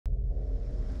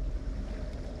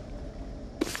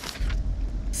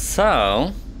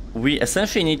So, we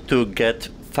essentially need to get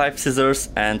 5 scissors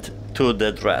and 2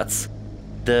 dead rats.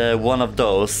 The one of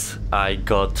those I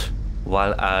got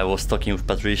while I was talking with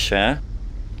Patricia.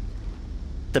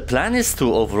 The plan is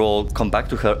to overall come back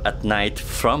to her at night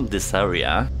from this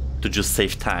area to just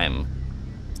save time.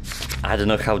 I don't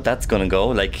know how that's gonna go,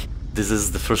 like, this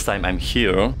is the first time I'm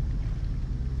here.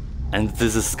 And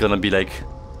this is gonna be like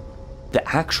the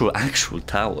actual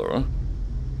tower.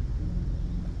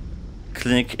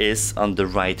 Clinic is on the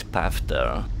right path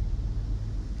there.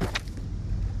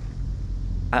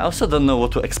 I also don't know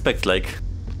what to expect, like,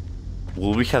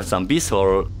 will we have zombies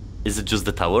or is it just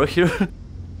the tower here?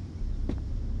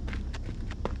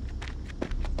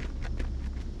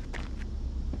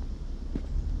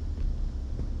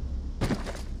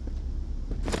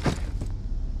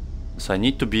 So I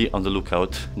need to be on the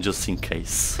lookout just in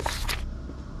case.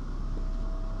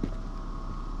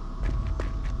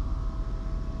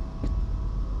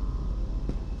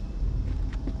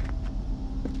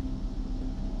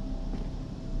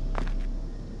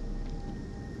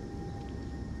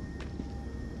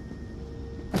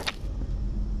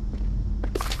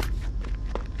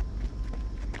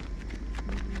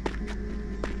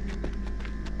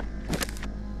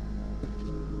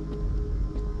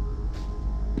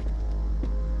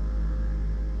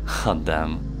 Oh,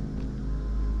 damn.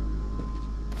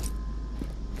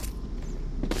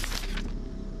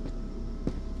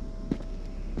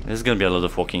 There's gonna be a lot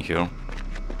of walking here.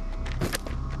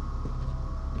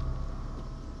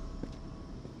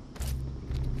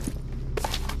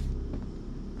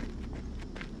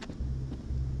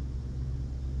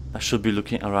 I should be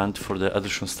looking around for the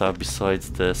additional stuff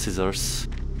besides the scissors.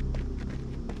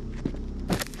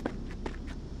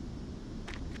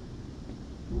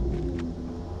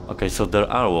 Okay, so there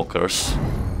are walkers.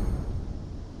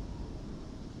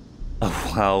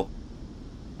 Oh, wow.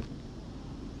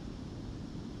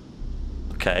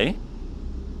 Okay.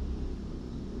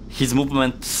 His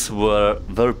movements were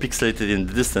very pixelated in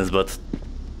the distance, but...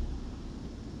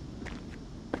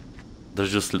 they're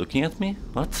just looking at me?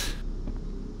 What?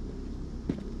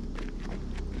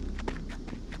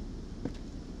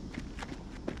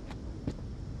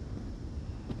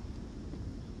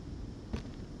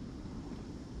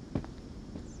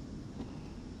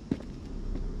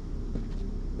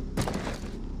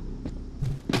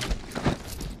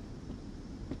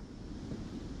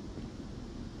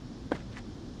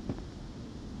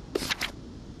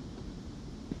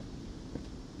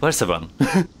 Where's everyone?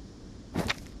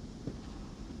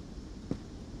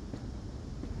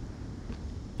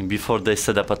 Before they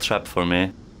set up a trap for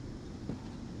me.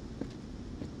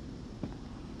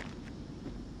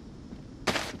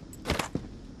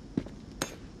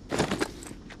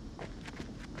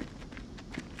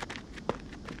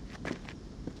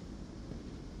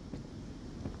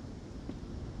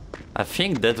 I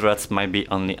think dead rats might be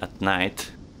only at night.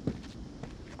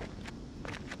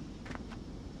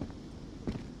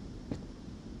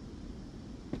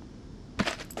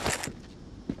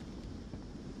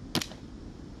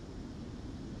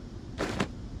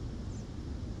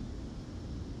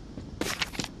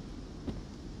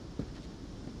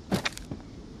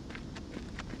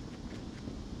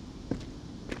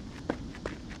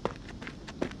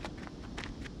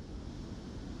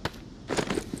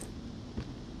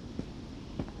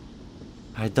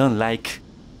 I don't like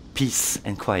peace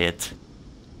and quiet.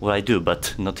 Well, I do,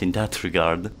 but not in that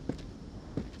regard.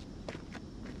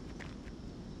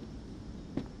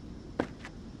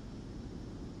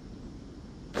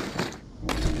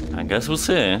 I guess we'll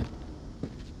see.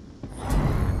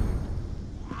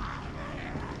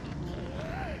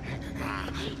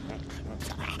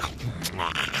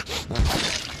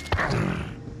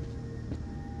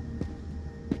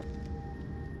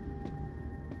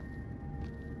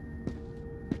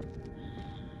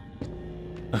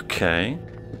 Okay.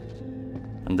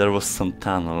 And there was some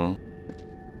tunnel.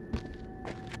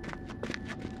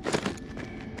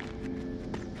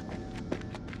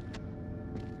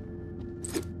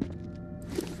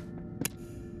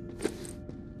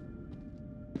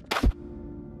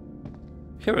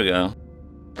 Here we go.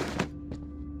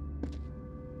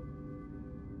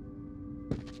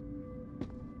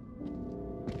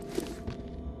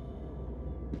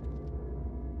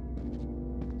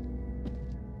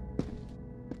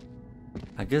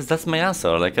 I guess that's my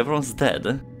answer, like everyone's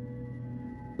dead.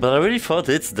 But I really thought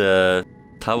it's the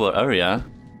tower area.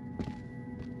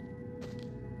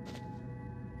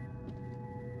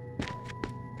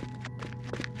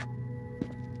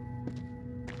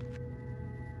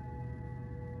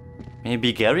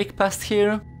 Maybe Garrick passed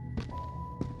here?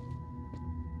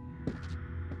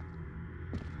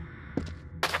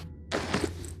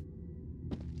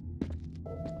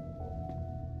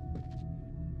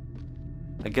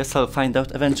 I guess I'll find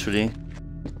out eventually.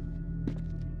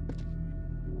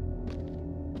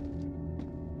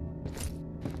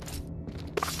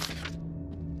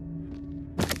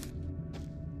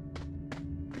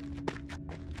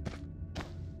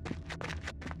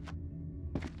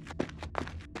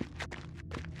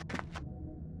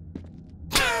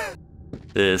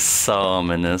 This is so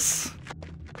ominous.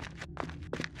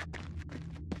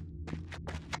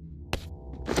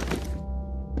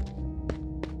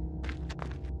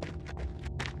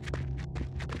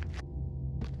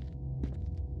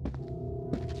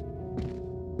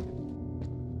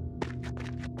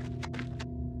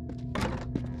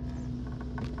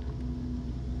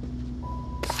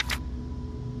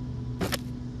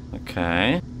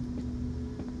 Okay.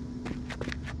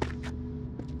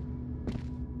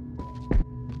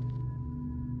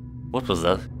 What was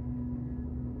that?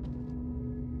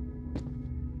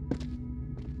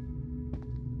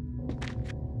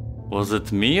 Was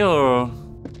it me or...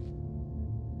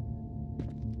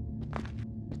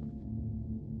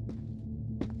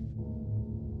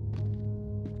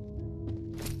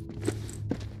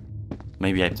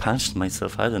 Maybe I punched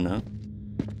myself, I don't know.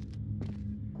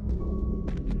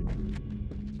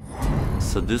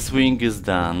 So this wing is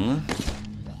done.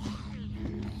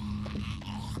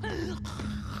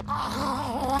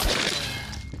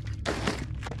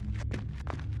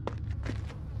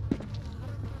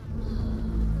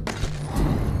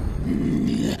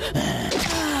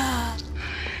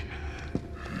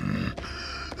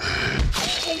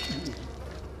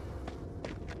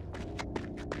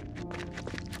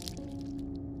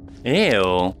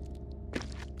 Ew.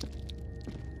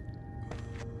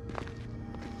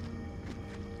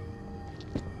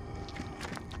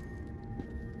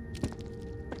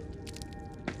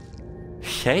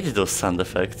 Hate those sound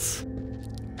effects.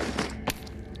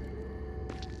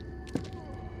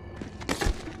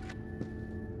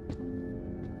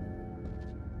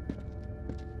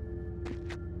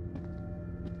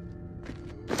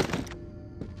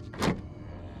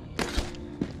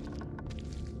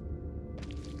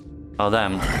 Oh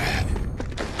damn.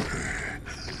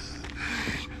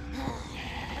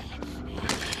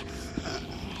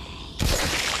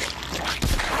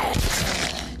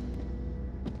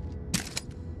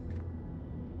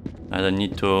 I don't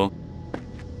need to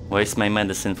waste my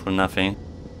medicine for nothing.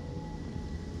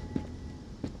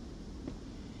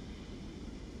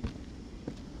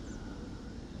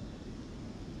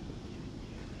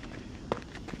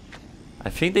 I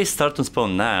think they start to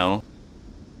spawn now.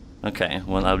 Okay,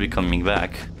 well, I'll be coming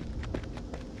back.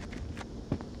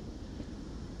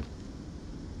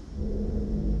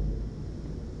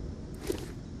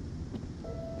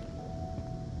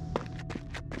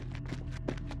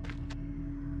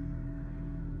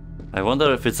 I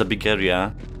wonder if it's a big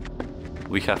area.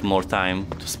 We have more time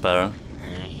to spare.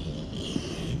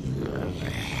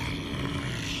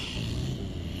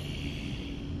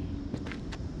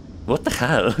 What the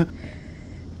hell?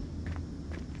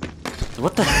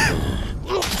 What the hell?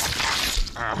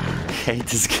 I hate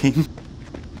this game.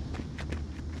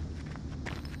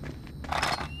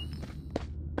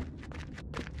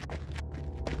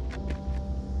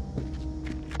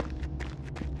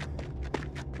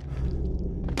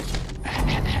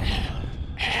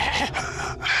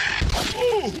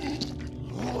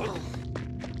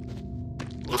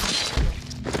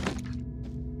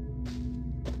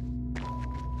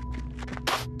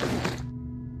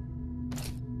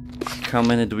 How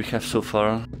many do we have so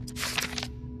far?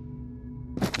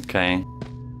 Okay.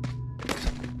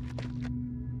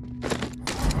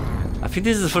 I think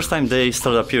this is the first time they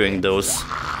start appearing, those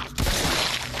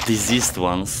diseased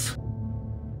ones.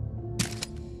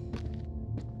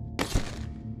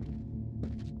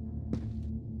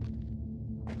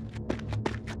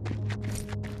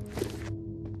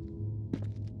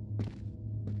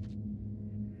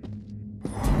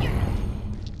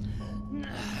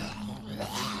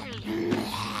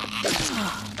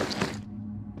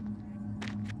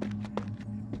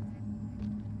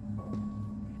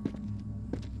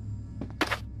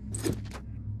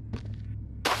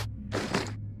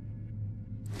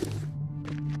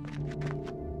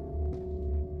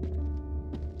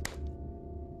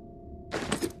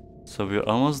 So we're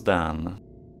almost done.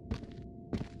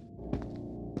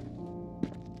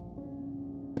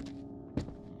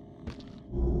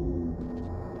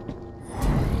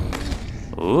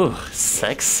 Ooh,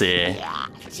 sexy.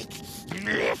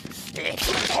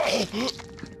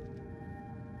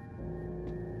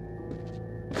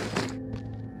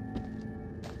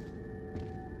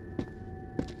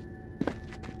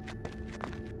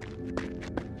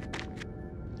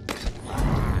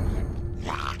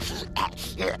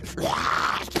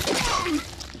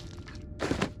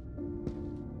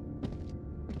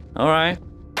 Alright.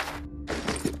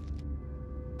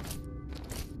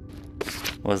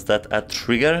 Was that a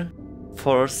trigger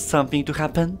for something to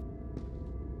happen?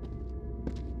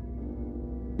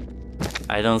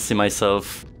 I don't see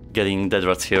myself getting dead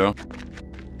rats here.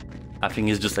 I think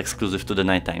it's just exclusive to the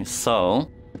nighttime.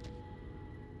 So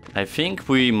I think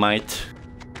we might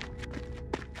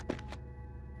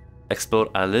explore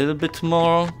a little bit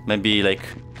more, maybe like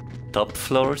top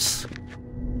floors.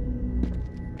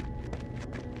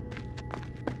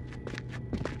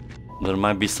 There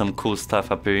might be some cool stuff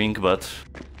appearing, but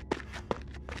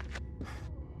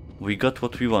we got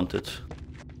what we wanted.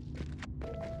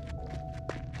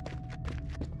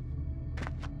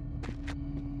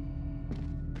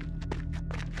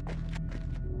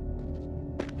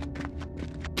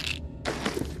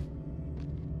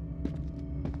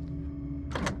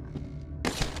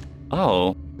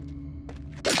 Oh.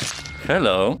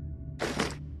 Hello.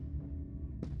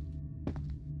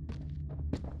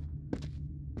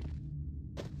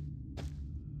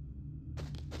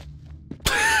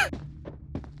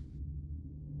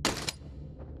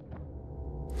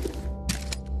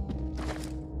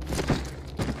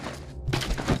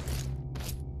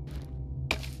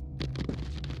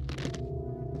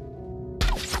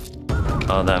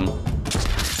 Oh, damn.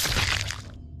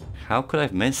 How could I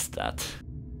have missed that?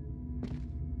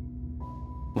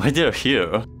 Why they're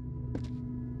here?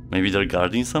 Maybe they're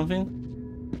guarding something?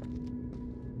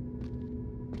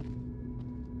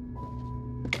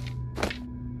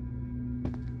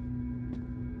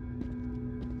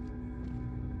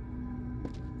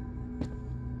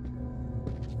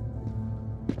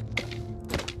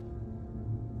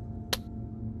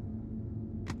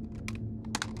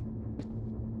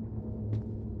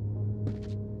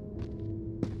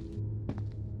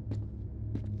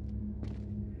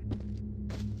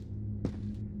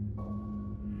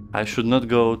 I should not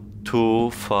go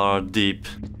too far deep.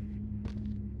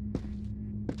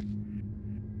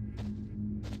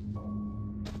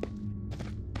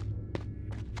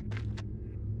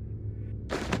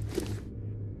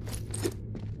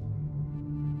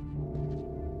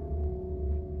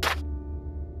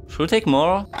 Should we take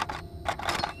more?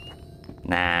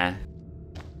 Nah.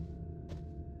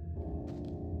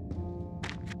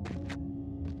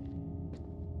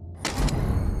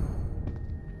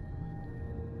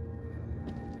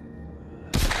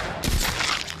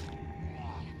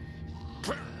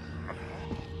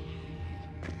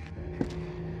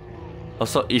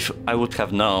 Also, if I would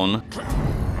have known,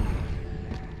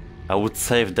 I would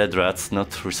save dead rats,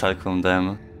 not recycle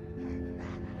them.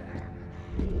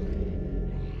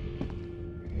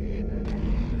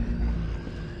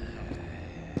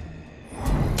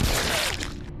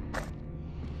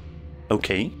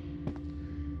 Okay.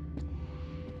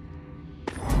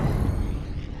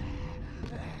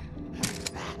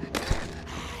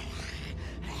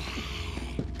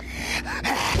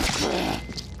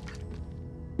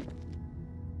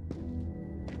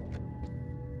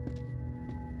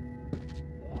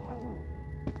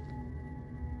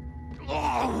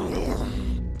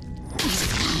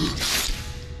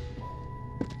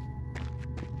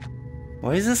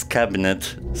 Why is this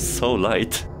cabinet so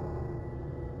light?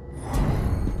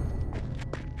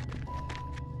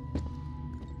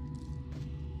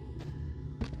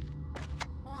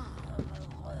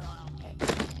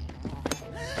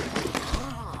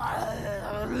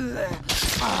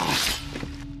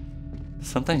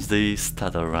 Sometimes they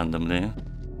stutter randomly.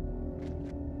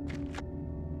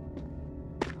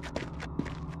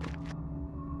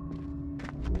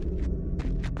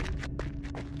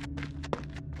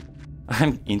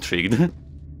 I'm intrigued.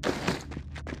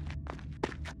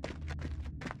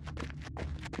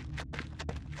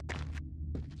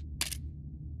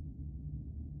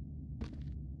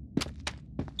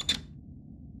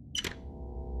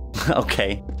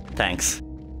 Okay, thanks.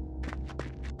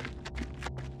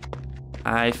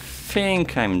 I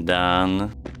think I'm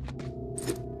done.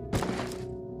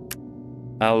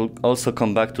 I'll also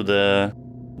come back to the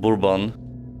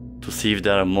Bourbon to see if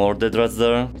there are more dead rats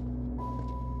there.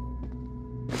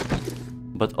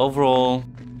 But overall,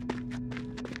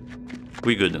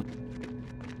 we good.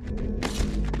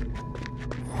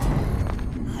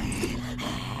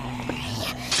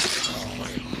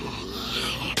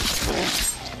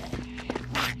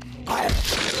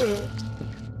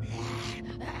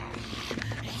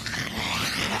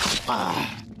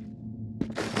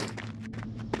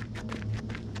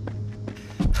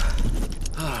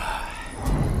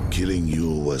 Killing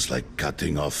you was like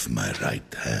cutting off my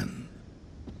right hand.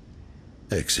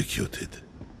 Executed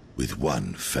with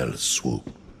one fell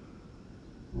swoop.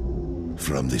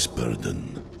 From this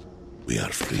burden, we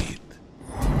are freed.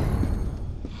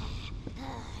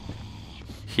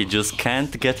 He just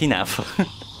can't get enough.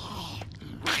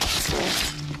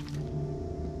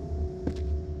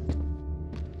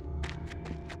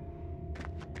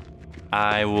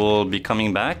 I will be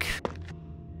coming back.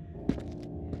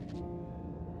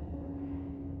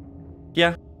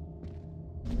 Yeah.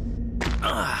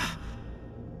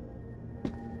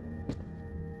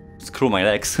 Screw my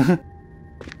legs.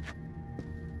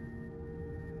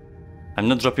 I'm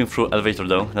not dropping through elevator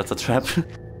though, that's a trap.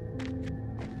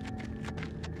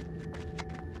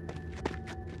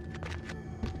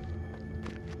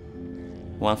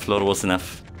 One floor was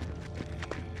enough.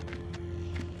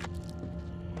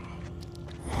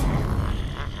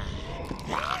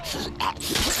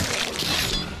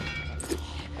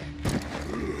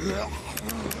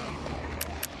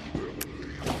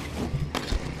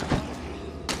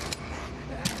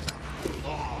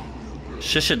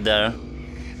 Shush it there.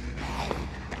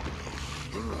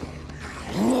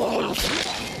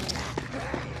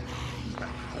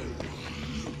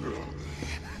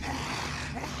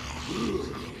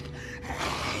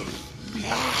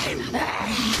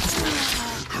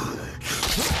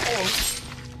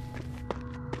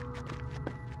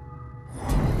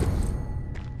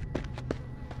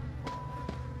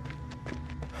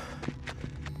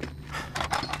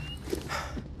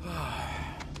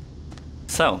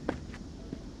 So,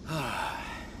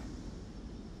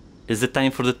 is it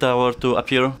time for the tower to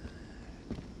appear?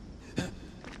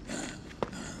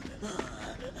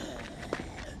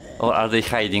 Or are they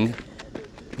hiding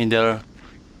in there?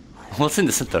 What's in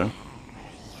the center?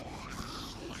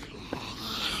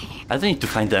 I don't need to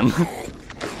find them.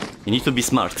 You need to be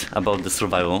smart about the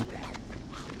survival.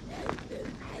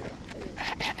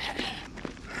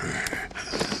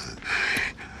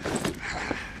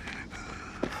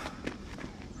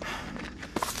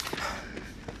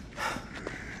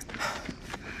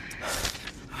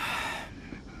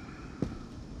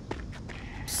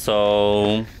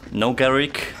 So, no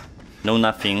Garrick, no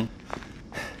nothing.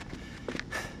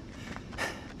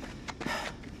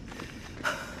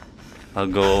 I'll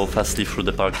go fastly through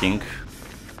the parking.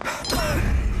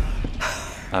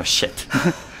 Oh shit.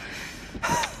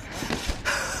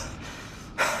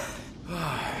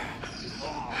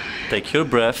 Take your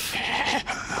breath.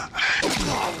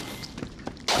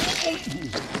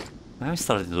 I'm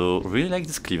starting to really like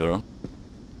this cleaver.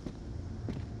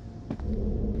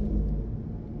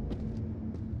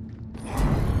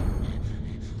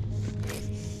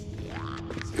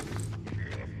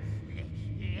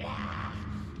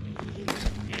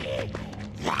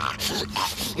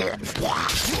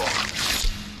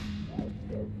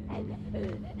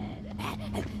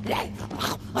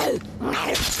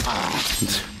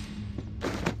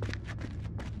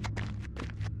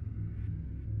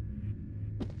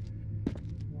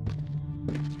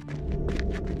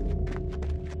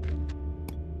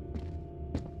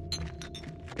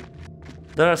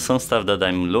 There are some stuff that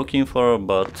I'm looking for,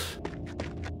 but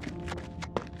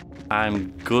I'm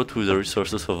good with the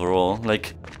resources overall.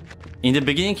 Like, in the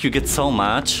beginning you get so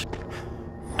much,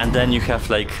 and then you have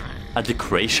like a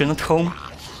decoration at home.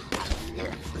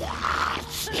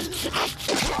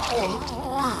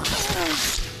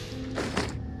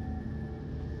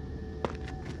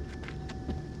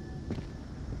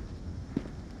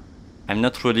 I'm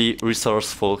not really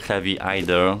resourceful heavy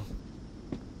either.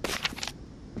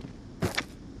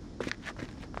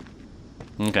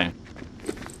 Okay.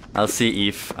 I'll see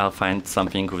if I'll find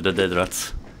something with the dead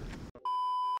rats.